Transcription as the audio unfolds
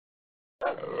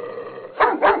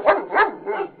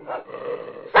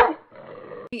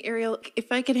Ariel,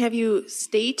 if I could have you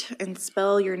state and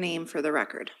spell your name for the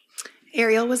record.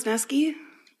 Ariel Wisniewski,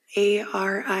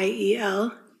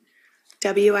 Ariel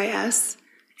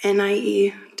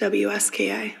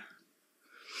Wisniewski.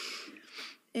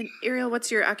 And Ariel,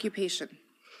 what's your occupation?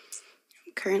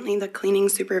 Currently the cleaning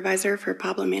supervisor for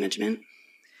problem management.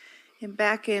 And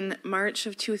back in March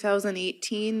of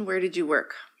 2018, where did you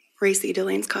work? Racy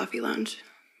Delane's Coffee Lounge.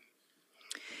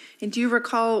 And do you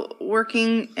recall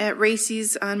working at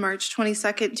Racy's on March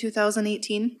 22nd,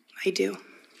 2018? I do.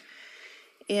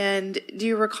 And do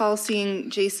you recall seeing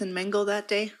Jason Mengel that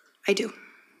day? I do.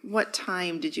 What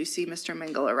time did you see Mr.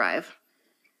 Mengel arrive?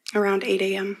 Around 8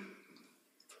 a.m.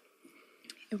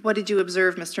 What did you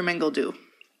observe Mr. Mengel do?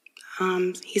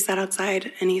 He sat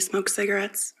outside and he smoked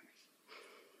cigarettes.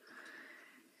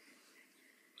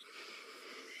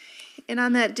 And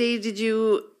on that day, did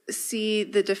you see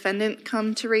the defendant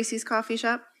come to Racy's coffee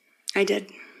shop? I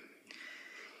did.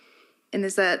 And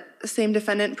is that the same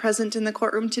defendant present in the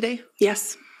courtroom today?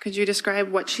 Yes. Could you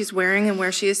describe what she's wearing and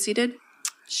where she is seated?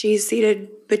 She's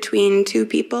seated between two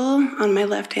people on my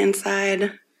left-hand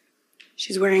side.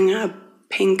 She's wearing a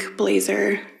pink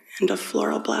blazer and a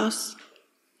floral blouse.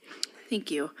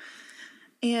 Thank you.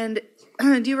 And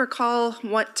do you recall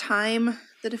what time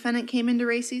the defendant came into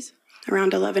Racy's?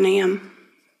 Around 11 a.m.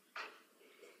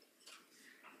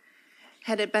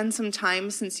 Had it been some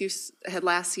time since you had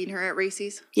last seen her at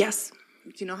Racy's? Yes.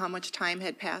 Do you know how much time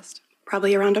had passed?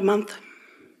 Probably around a month.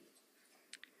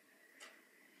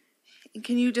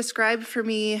 Can you describe for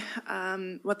me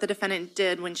what the defendant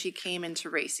did when she came into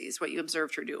Racy's, what you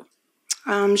observed her do?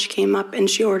 She came up and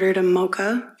she ordered a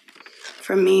mocha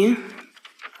from me.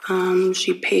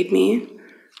 She paid me,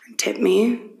 tipped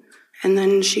me, and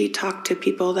then she talked to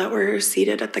people that were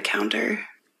seated at the counter.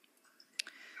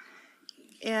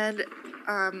 And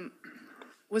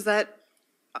was that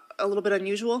a little bit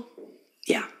unusual?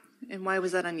 Yeah. And why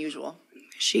was that unusual?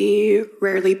 She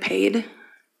rarely paid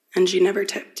and she never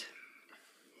tipped.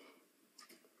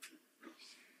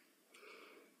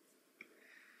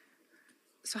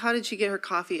 So how did she get her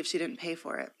coffee if she didn't pay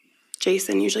for it?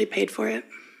 Jason usually paid for it.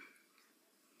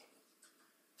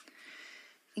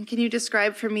 And can you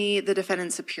describe for me the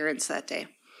defendant's appearance that day?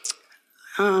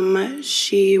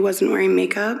 She wasn't wearing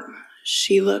makeup.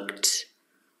 She looked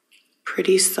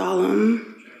pretty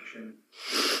solemn.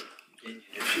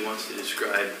 If she wants to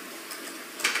describe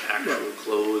actual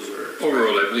clothes or...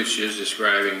 Overall, I believe she is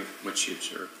describing what she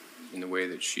observed in the way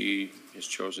that she has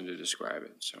chosen to describe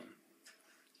it, so.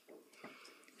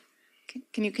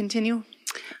 Can you continue?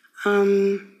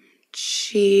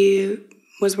 She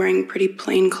was wearing pretty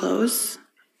plain clothes.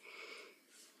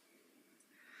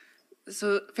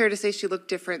 So fair to say she looked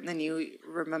different than you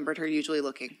remembered her usually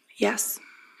looking? Yes.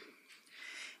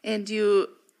 And you,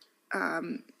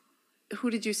 who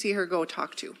did you see her go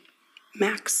talk to?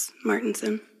 Max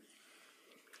Martinson.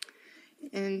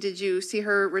 And did you see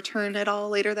her return at all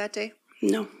later that day?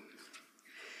 No.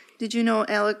 Did you know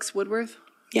Alex Woodworth?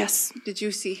 Yes. Did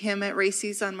you see him at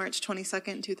Racy's on March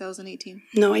 22nd, 2018?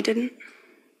 No, I didn't.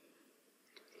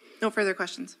 No further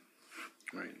questions.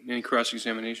 All right, any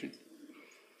cross-examination?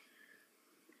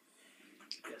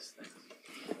 Yes, thanks.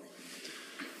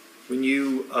 When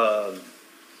you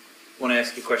want to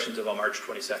ask you questions about March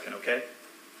 22nd, okay?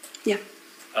 Yeah.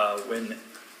 When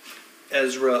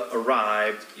Ezra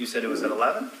arrived, you said it was at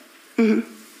 11? Mm-hmm.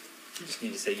 You just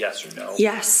need to say yes or no.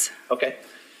 Yes. Okay.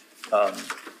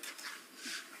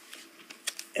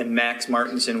 And Max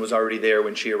Martinson was already there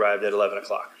when she arrived at 11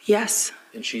 o'clock. Yes.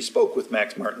 And she spoke with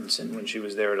Max Martinson when she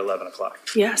was there at 11 o'clock.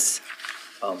 Yes.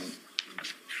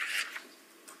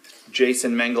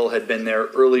 Jason Mengel had been there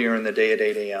earlier in the day at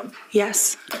 8 a.m.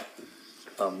 Yes.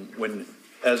 When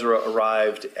Ezra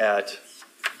arrived at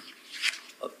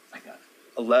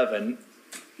 11,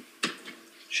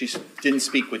 she didn't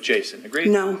speak with Jason. Agreed?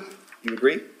 No. You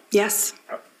agree? Yes.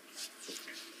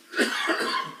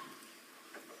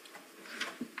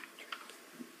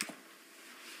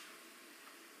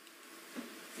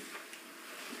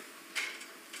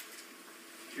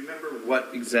 Do you remember what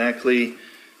exactly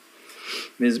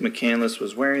Ms. McCandless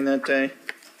was wearing that day?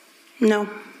 No.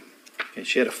 Okay,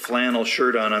 she had a flannel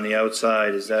shirt on the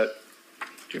outside. Is that,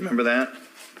 do you remember that?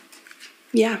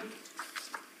 Yeah.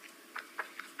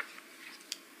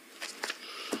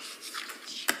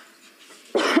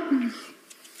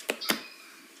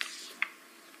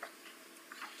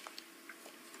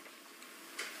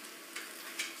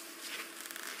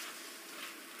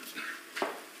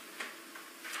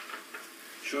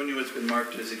 Showing you what's been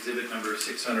marked as exhibit number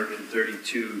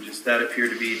 632, does that appear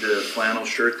to be the flannel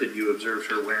shirt that you observed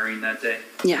her wearing that day?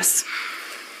 Yes.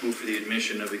 Move for the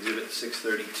admission of exhibit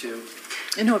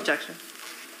 632. And no objection.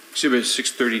 Exhibit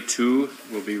 632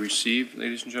 will be received,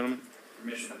 ladies and gentlemen.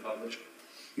 Permission to publish.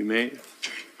 You may.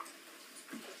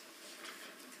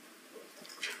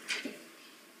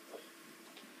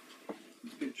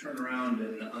 You can turn around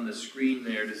and on the screen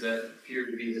there, does that appear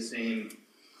to be the same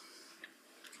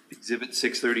exhibit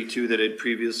 632 that I'd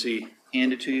previously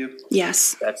handed to you?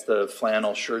 Yes. That's the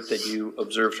flannel shirt that you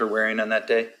observed her wearing on that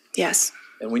day? Yes.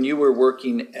 And when you were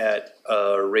working at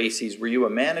Racy's, were you a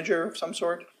manager of some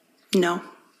sort? No.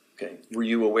 Okay. Were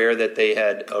you aware that they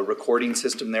had a recording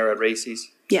system there at Racy's?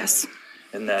 Yes.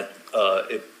 And that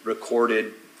it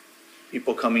recorded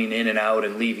people coming in and out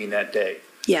and leaving that day,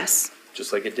 Yes.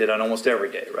 just like it did on almost every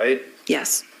day, right?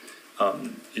 Yes.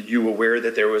 Did you aware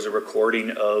that there was a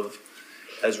recording of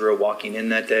Ezra walking in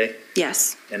that day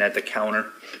Yes. and at the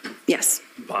counter Yes.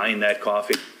 buying that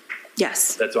coffee?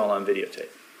 Yes. That's all on videotape.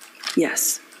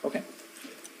 Yes. Okay.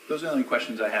 Those are the only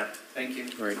questions I have. Thank you.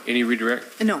 All right, any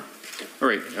redirect? No. All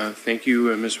right, thank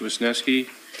you, Ms. Wisniewski.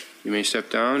 You may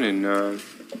step down and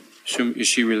is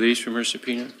she released from her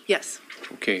subpoena? Yes.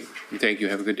 Okay, thank you.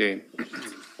 Have a good day.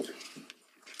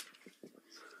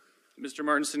 Mr.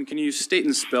 Martinson, can you state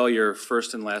and spell your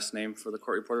first and last name for the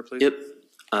court reporter, please? Yep.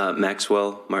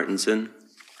 Maxwell Martinson,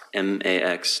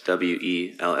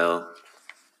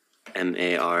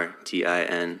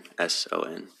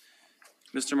 MaxwellMartinson.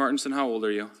 Mr. Martinson, how old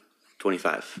are you?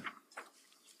 25.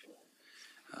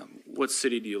 What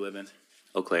city do you live in?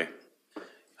 Eau Claire.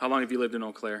 How long have you lived in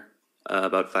Eau Claire?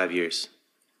 About 5 years.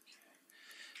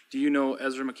 Do you know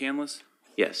Ezra McCandless?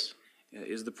 Yes.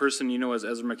 Is the person you know as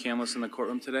Ezra McCandless in the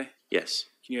courtroom today? Yes.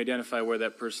 Can you identify where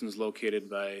that person is located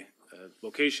by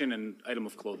location and item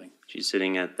of clothing? She's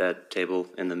sitting at that table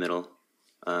in the middle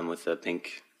with a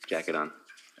pink jacket on.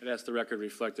 I'd ask the record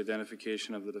reflect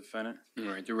identification of the defendant. All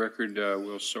right, the record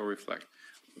will so reflect.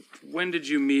 When did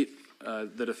you meet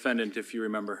the defendant, if you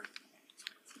remember?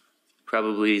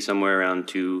 Probably somewhere around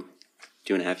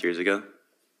 2.5 years ago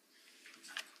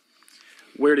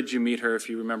Where did you meet her, if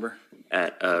you remember?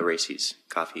 at Racy's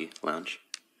Coffee Lounge.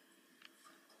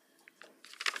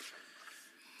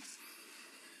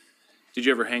 Did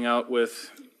you ever hang out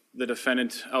with the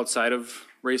defendant outside of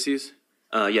Racy's?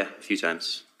 Yeah, a few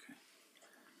times.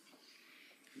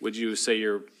 Would you say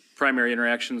your primary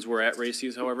interactions were at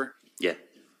Racy's, however? Yeah.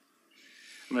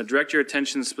 I'm going to direct your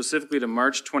attention specifically to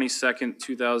March 22nd,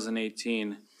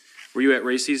 2018. Were you at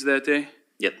Racy's that day?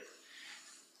 Yep.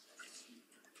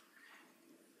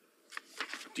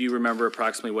 Do you remember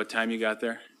approximately what time you got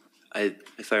there?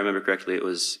 If I remember correctly, it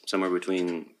was somewhere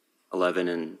between 11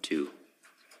 and 2.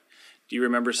 Do you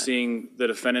remember seeing the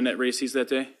defendant at Racy's that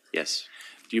day? Yes.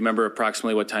 Do you remember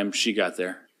approximately what time she got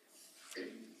there?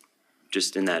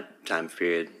 Just in that time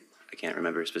period. I can't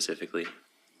remember specifically.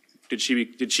 Did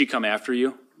she come after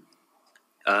you?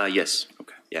 Yes.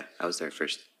 Okay. Yeah, I was there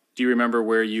first. Do you remember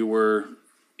where you were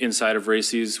inside of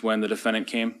Racy's when the defendant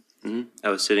came? I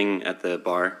was sitting at the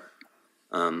bar,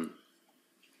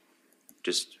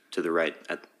 just to the right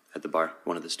at the bar,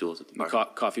 one of the stools at the bar.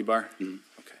 Coffee bar?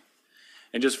 Okay.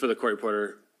 And just for the court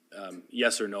reporter,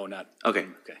 yes or no, not? Okay.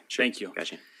 Okay, thank you.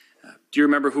 Gotcha. Do you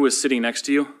remember who was sitting next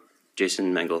to you?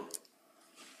 Jason Mengel.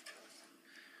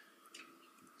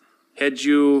 Had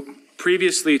you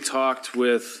previously talked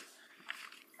with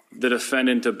the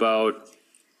defendant about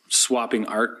swapping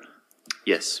art?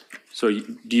 Yes. So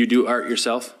do you do art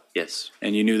yourself? Yes.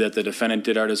 And you knew that the defendant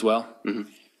did art as well? Mm-hmm.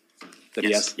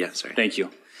 Yes? Yeah, sorry. Thank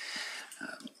you.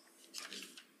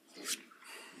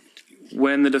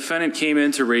 When the defendant came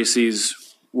into Racy's,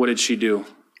 what did she do?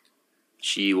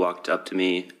 She walked up to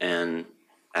me and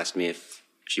asked me if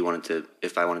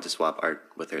I wanted to swap art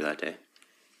with her that day.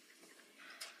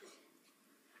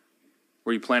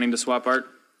 Were you planning to swap art?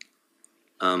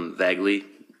 Vaguely.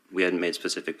 We hadn't made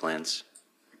specific plans,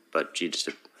 but she just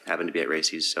happened to be at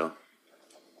Racy's, so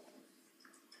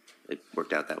it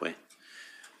worked out that way.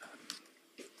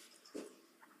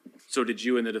 So did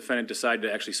you and the defendant decide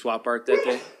to actually swap art that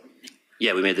day?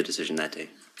 Yeah, we made the decision that day.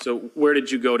 So where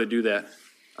did you go to do that?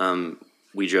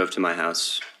 We drove to my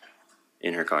house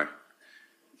in her car.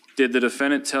 Did the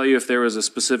defendant tell you if there was a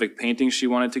specific painting she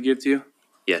wanted to give to you?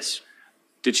 Yes.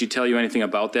 Did she tell you anything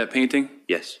about that painting?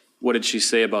 Yes. What did she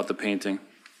say about the painting?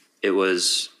 It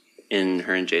was in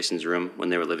her and Jason's room when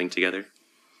they were living together.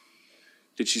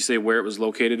 Did she say where it was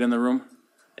located in the room?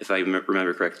 If I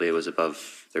remember correctly, it was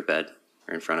above their bed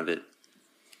or in front of it.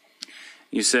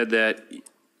 You said that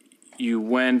you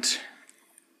went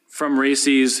from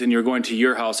Racy's and you were going to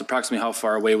your house, approximately how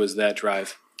far away was that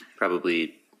drive?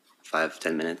 Probably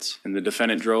 5-10 minutes. And the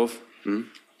defendant drove? Hmm?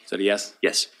 Is that a yes?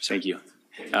 Yes. Thank you.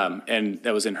 And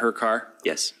that was in her car?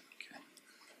 Yes.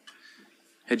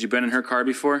 Had you been in her car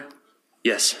before?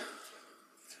 Yes.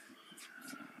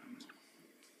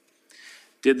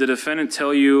 Did the defendant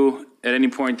tell you at any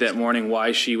point that morning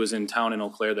why she was in town in Eau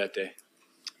Claire that day?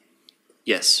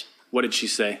 Yes. What did she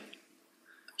say?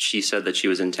 She said that she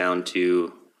was in town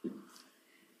to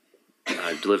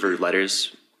deliver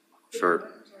letters that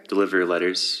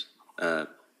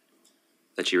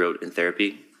she wrote in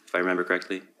therapy, if I remember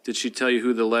correctly. Did she tell you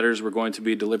who the letters were going to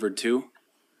be delivered to?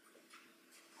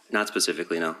 Not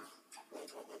specifically, no.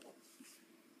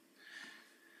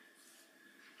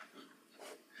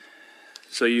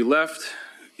 So you left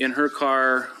in her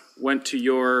car, went to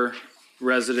your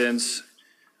residence.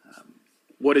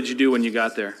 What did you do when you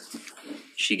got there?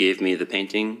 She gave me the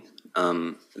painting.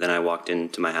 Then I walked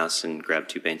into my house and grabbed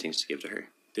 2 paintings to give to her.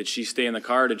 Did she stay in the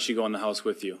car or did she go in the house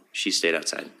with you? She stayed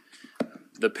outside.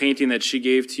 The painting that she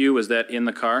gave to you, was that in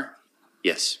the car?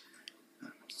 Yes.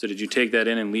 So did you take that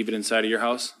in and leave it inside of your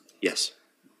house? Yes.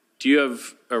 Do you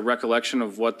have a recollection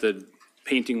of what the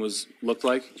painting looked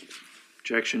like?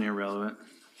 Objection irrelevant.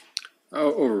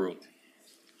 Oh, overruled.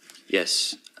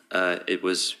 Yes. It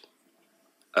was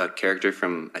a character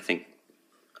from, I can't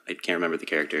remember the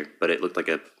character, but it looked like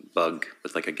a bug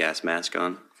with like a gas mask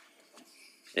on.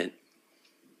 It,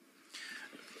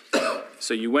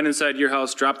 So you went inside your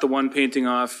house, dropped the one painting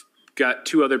off, got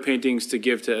 2 other paintings to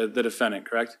give to the defendant,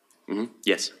 correct?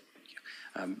 yes.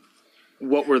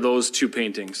 What were those 2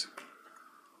 paintings?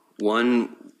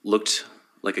 One looked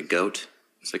like a goat.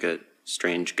 It's like a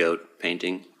strange goat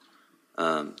painting.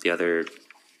 The other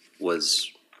was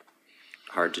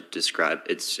hard to describe.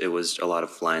 It was a lot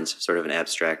of lines, sort of an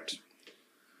abstract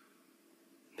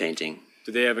painting.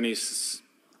 Did they have any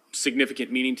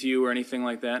significant meaning to you or anything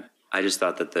like that? I just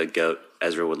thought that the goat,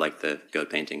 Ezra would like the goat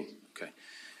painting. Okay.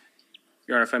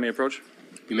 Your Honor, if I may approach?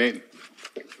 You may.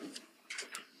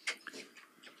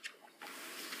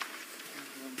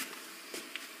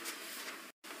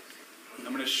 I'm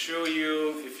going to show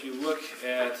you, if you look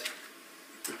at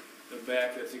the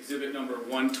back, that's exhibit number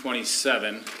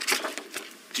 127.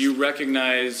 Do you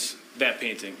recognize that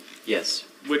painting? Yes,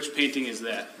 Which painting is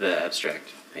that? the abstract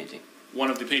painting. One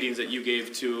of the paintings that you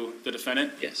gave to the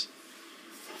defendant? Yes.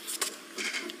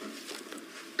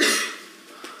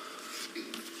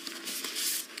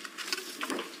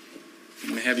 I'm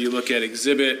going to have you look at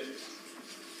exhibit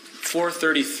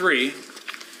 433.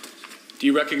 Do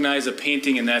you recognize a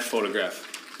painting in that photograph?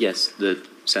 Yes, the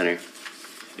center.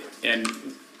 And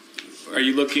are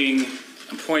you looking,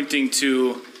 I'm pointing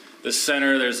to the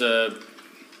center, there's a,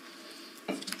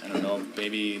 I don't know,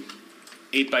 maybe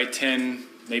 8 by 10,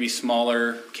 maybe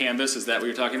smaller canvas, is that what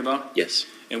you're talking about? Yes,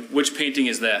 And which painting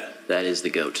is that? that is the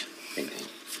goat painting.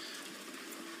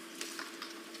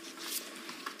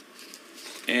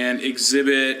 And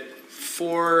exhibit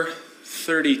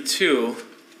 432,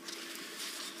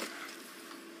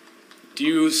 do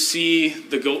you see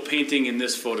the goat painting in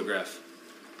this photograph?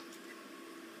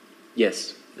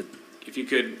 Yes, If you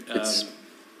could, it's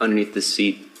underneath the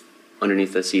seat,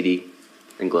 underneath the CD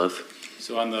and glove.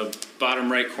 so on the bottom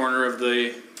right corner of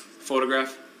the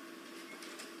photograph?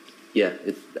 Yeah,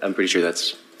 I'm pretty sure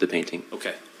that's the painting.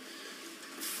 Okay.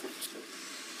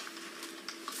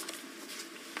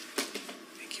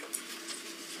 Thank you.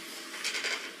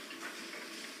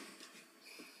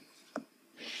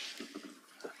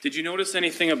 Did you notice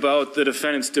anything about the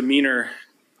defendant's demeanor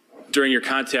during your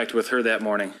contact with her that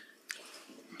morning?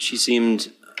 She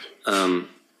seemed, in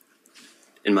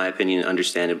my opinion,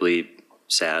 understandably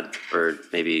sad or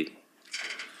maybe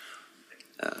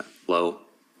low.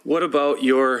 What about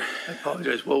your, I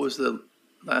apologize, what was the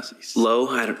last? Low?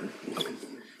 I don't,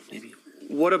 maybe.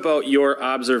 what about your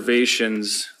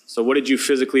observations? So what did you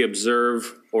physically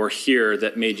observe or hear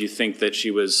that made you think that she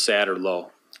was sad or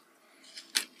low?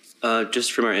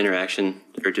 Just from our interaction,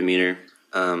 her demeanor,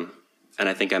 and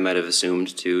I think I might have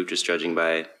assumed too, just judging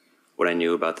by what I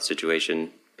knew about the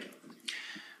situation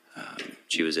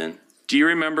she was in. Do you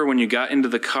remember when you got into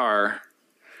the car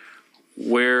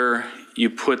where you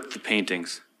put the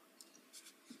paintings?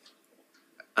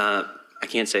 I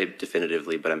can't say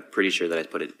definitively, but I'm pretty sure that I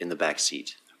put it in the back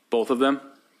seat. Both of them?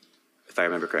 If I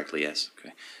remember correctly, yes.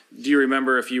 Okay. Do you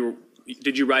remember if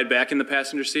did you ride back in the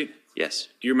passenger seat? Yes.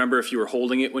 Do you remember if you were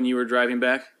holding it when you were driving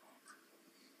back?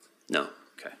 No.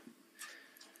 Okay.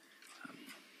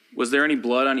 Was there any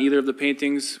blood on either of the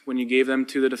paintings when you gave them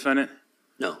to the defendant?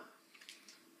 No.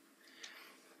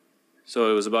 So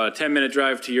it was about a 10-minute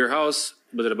drive to your house.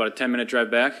 Was it about a 10-minute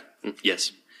drive back?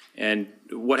 Yes. And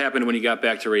what happened when you got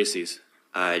back to Racy's?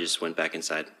 I just went back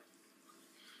inside.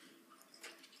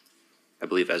 I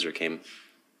believe Ezra came.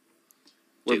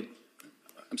 Too.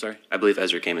 I'm sorry? I believe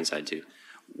Ezra came inside too.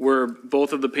 Were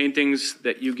both of the paintings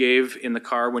that you gave in the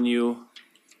car when you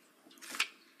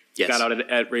Yes. got out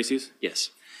at Racy's? Yes.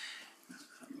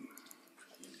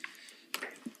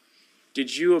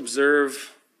 Did you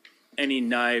observe any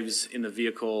knives in the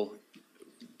vehicle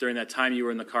during that time you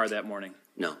were in the car that morning?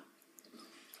 No.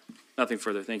 Nothing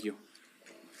further, thank you.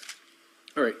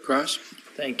 All right, Cross?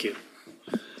 Thank you.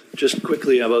 Just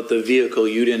quickly about the vehicle,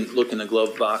 you didn't look in the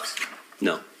glove box?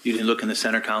 No. You didn't look in the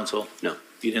center console? No.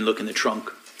 You didn't look in the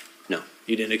trunk? No.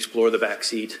 You didn't explore the back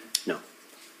seat? No.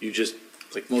 You just,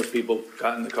 like most people,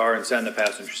 got in the car and sat in the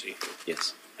passenger seat?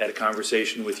 Yes. Had a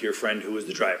conversation with your friend who was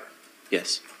the driver?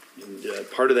 Yes. And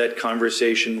part of that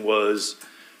conversation was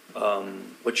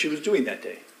what she was doing that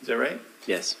day. Is that right?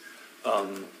 Yes.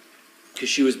 Because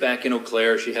she was back in Eau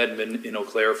Claire. She hadn't been in Eau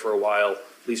Claire for a while,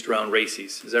 at least around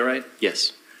Racy's. Is that right?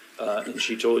 Yes. And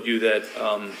she told you that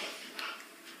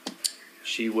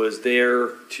she was there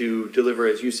to deliver,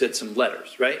 as you said, some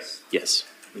letters, right? Yes.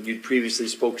 When you'd previously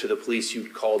spoke to the police,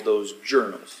 you'd called those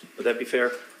journals. Would that be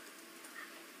fair?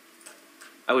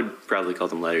 I would probably call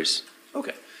them letters.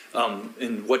 Okay.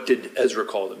 And what did Ezra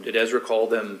call them? Did Ezra call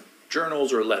them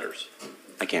journals or letters?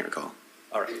 I can't recall.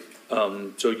 All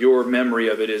right. So your memory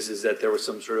of it is that there was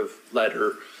some sort of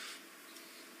letter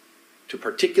to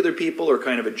particular people or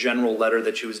kind of a general letter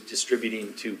that she was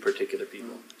distributing to particular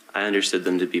people? I understood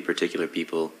them to be particular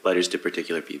people, letters to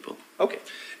particular people. Okay.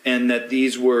 And that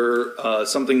these were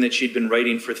something that she'd been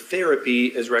writing for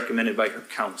therapy as recommended by her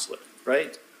counselor,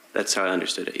 right? That's how I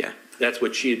understood it, yeah. That's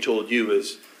what she had told you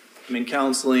is, I'm in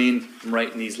counseling, I'm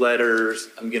writing these letters,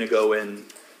 I'm going to go and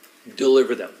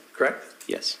deliver them, correct?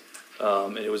 Yes.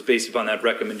 And it was based upon that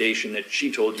recommendation that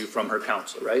she told you from her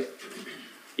counselor, right?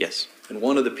 Yes. And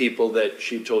one of the people that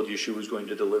she told you she was going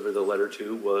to deliver the letter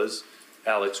to was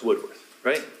Alex Woodworth,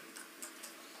 right?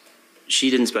 She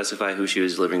didn't specify who she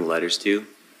was delivering the letters to.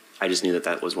 I just knew that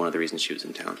that was one of the reasons she was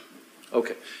in town.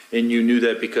 Okay. And you knew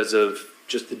that because of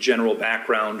just the general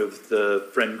background of the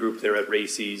friend group there at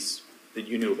Racy's that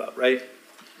you knew about, right?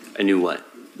 I knew what?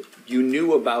 You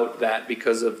knew about that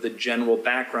because of the general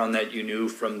background that you knew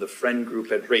from the friend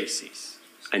group at Racy's.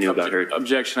 I knew about her.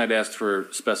 Objection, I'd asked for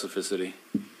specificity.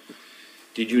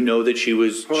 Did you know that she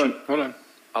was? Hold on.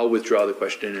 I'll withdraw the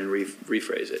question and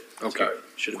rephrase it. Okay. Sorry.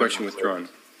 Should have been Question more clear. withdrawn.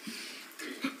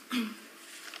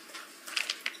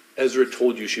 Ezra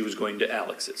told you she was going to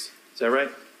Alex's. Is that right?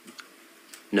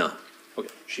 No. Okay.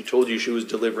 She told you she was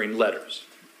delivering letters.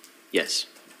 Yes.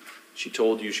 She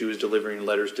told you she was delivering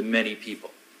letters to many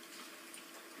people.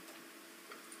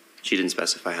 She didn't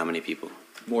specify how many people.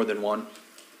 More than one?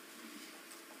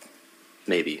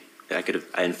 Maybe.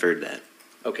 I inferred that.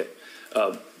 Okay.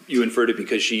 You inferred it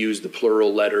because she used the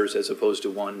plural letters as opposed to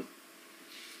one.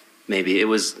 Maybe. It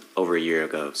was over a year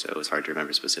ago, so it was hard to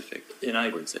remember specific And I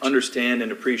words that she- understand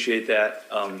and appreciate that.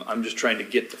 I'm just trying to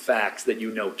get the facts that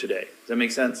you know today. Does that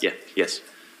make sense? Yeah, yes.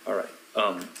 All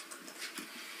right.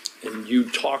 And you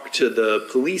talked to the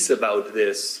police about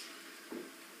this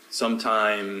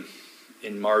sometime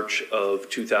in March of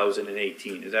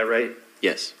 2018, is that right?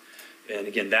 Yes. And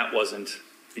again, that wasn't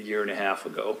a year and a half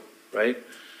ago, right?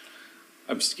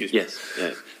 Excuse me. Yes.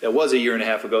 Yeah. That was a year and a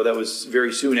half ago. That was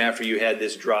very soon after you had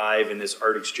this drive and this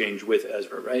art exchange with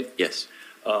Ezra, right? Yes.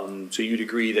 So you'd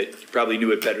agree that you probably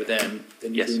knew it better then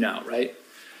than you Yes. do now, right?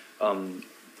 And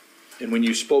when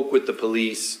you spoke with the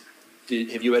police,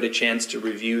 have you had a chance to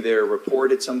review their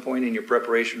report at some point in your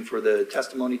preparation for the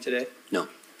testimony today? No.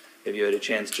 Have you had a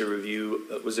chance to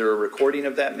review, was there a recording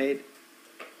of that made?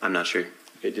 I'm not sure.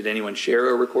 Okay, did anyone share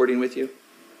a recording with you?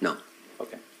 No.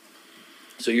 Okay.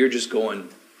 So you're just going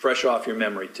fresh off your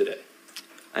memory today?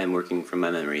 I am working from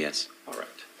my memory, yes. All right.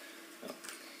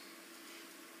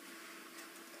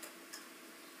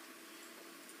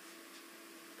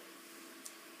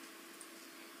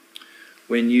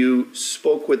 When you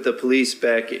spoke with the police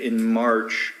back in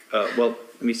March, well,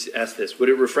 let me ask this. Would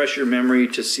it refresh your memory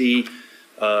to see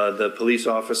the police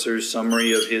officer's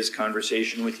summary of his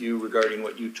conversation with you regarding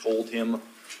what you told him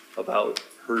about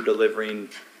her delivering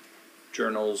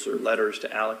journals or letters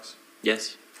to Alex?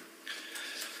 Yes.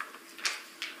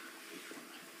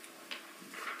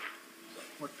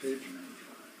 What page?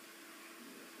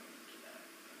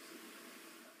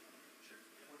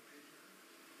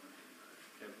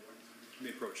 Let me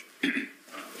approach.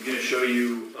 I'm going to show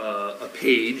you a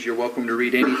page. You're welcome to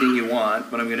read anything you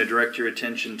want, but I'm going to direct your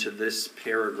attention to this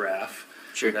paragraph.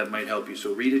 Sure. That might help you.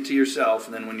 So read it to yourself,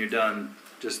 and then when you're done,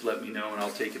 just let me know, and I'll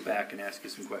take it back and ask you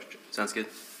some questions. Sounds good.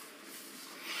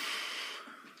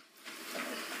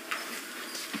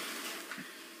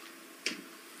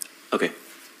 Okay,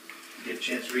 Get a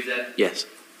chance to read that? yes,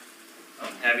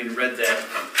 Having read that,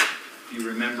 do you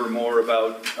remember more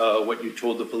about what you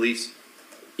told the police?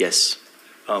 yes,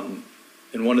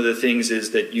 And one of the things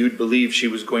is that you'd believe she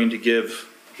was going to give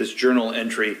this journal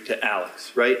entry to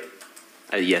Alex, right?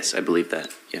 yes, I believe that,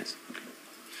 yes.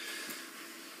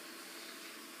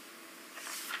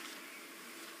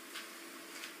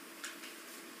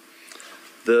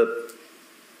 The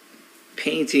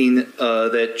painting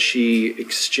that she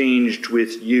exchanged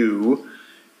with you,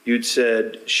 you'd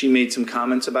said she made some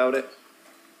comments about it?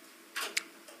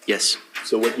 Yes,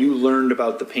 So what you learned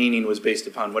about the painting was based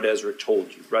upon what Ezra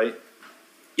told you, right?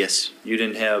 yes, You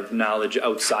didn't have knowledge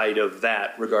outside of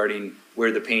that regarding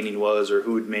where the painting was or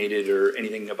who had made it or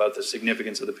anything about the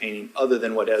significance of the painting other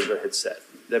than what Ezra had said.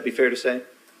 Would that be fair to say?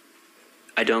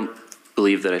 I don't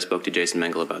believe that I spoke to Jason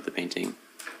Mengel about the painting.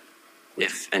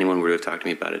 If anyone were to have talked to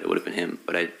me about it, it would have been him.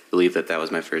 But I believe that that was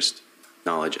my first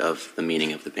knowledge of the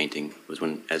meaning of the painting, was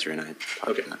when Ezra and I talked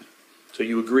Okay. about it. So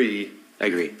you agree? I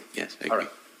agree, yes, I All agree.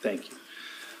 right, thank you.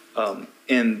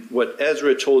 And what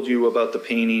Ezra told you about the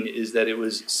painting is that it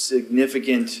was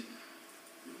significant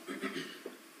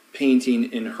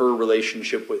painting in her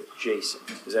relationship with Jason.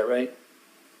 Is that right?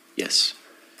 Yes,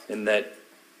 And that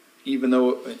even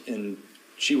though, and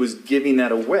she was giving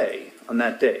that away on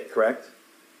that day, correct?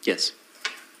 yes,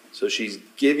 So she's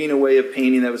giving away a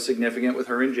painting that was significant with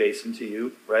her and Jason to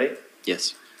you, right?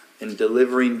 yes, And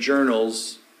delivering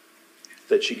journals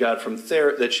that she got from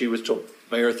that she was told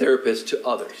by her therapist to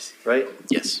others, right?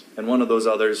 yes, And one of those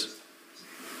others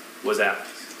was Alex.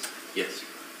 yes.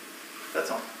 That's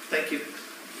all. Thank you.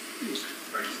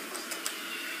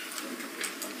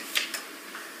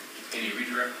 Any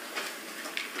redirect?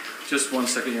 Just 1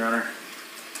 second, Your Honor.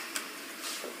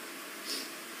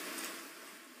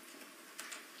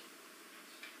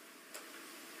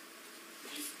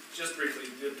 Just briefly,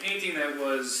 the painting that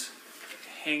was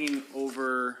hanging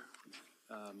over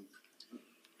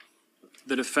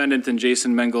the defendant and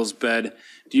Jason Mengel's bed,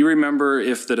 do you remember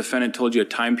if the defendant told you a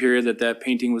time period that that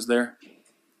painting was there?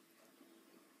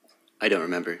 I don't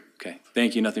remember. Okay,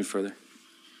 thank you, nothing further.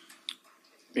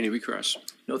 Any recross?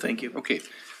 No, thank you. Okay.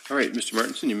 All right, Mr.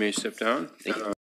 Martinson, you may step down. Thank you.